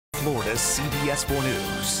Florida's CBS 4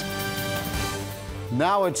 News.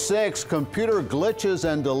 Now at 6, computer glitches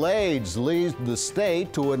and delays lead the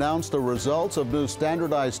state to announce the results of new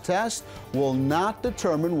standardized tests will not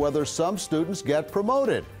determine whether some students get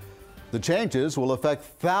promoted. The changes will affect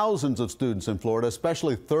thousands of students in Florida,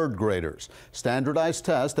 especially third graders. Standardized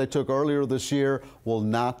tests they took earlier this year will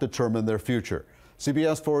not determine their future.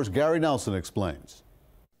 CBS 4's Gary Nelson explains.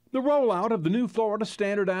 The rollout of the new Florida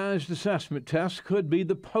Standardized Assessment Test could be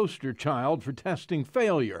the poster child for testing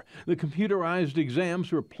failure. The computerized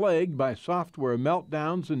exams were plagued by software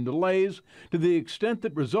meltdowns and delays to the extent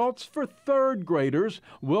that results for third graders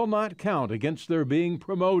will not count against their being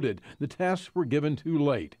promoted. The tests were given too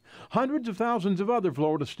late. Hundreds of thousands of other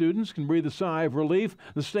Florida students can breathe a sigh of relief.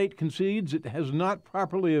 The state concedes it has not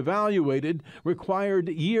properly evaluated required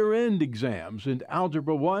year-end exams in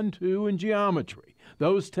Algebra 1, 2, and Geometry.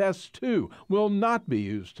 Those tests, too, will not be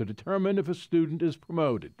used to determine if a student is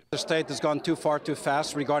promoted. The state has gone too far too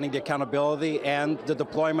fast regarding the accountability and the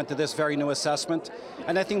deployment of this very new assessment,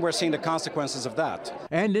 and I think we're seeing the consequences of that.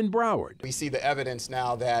 And in Broward, we see the evidence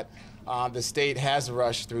now that the state has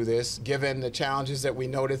rushed through this, given the challenges that we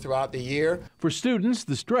noted throughout the year. For students,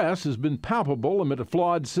 the stress has been palpable amid a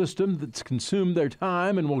flawed system that's consumed their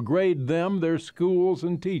time and will grade them, their schools,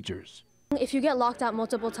 and teachers. If you get locked out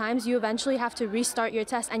multiple times, you eventually have to restart your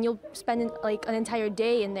test, and you'll spend like an entire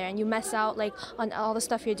day in there, and you mess out like on all the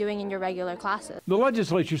stuff you're doing in your regular classes. The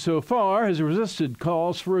legislature so far has resisted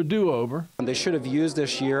calls for a do-over. And they should have used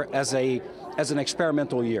this year as an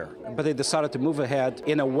experimental year, but they decided to move ahead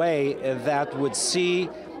in a way that would see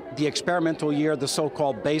the experimental year, the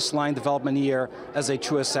so-called baseline development year, as a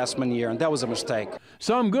true assessment year, and that was a mistake.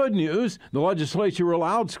 Some good news. The legislature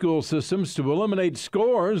allowed school systems to eliminate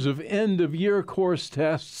scores of end-of-year course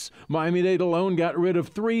tests. Miami-Dade alone got rid of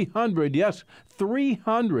 300, yes,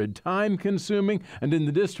 300 time-consuming and, in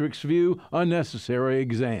the district's view, unnecessary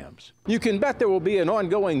exams. You can bet there will be an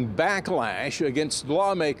ongoing backlash against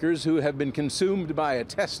lawmakers who have been consumed by a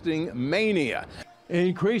testing mania.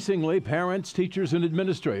 Increasingly, parents, teachers, and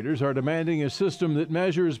administrators are demanding a system that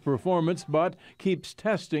measures performance but keeps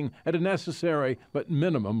testing at a necessary but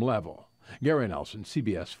minimum level. Gary Nelson,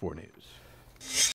 CBS 4 News.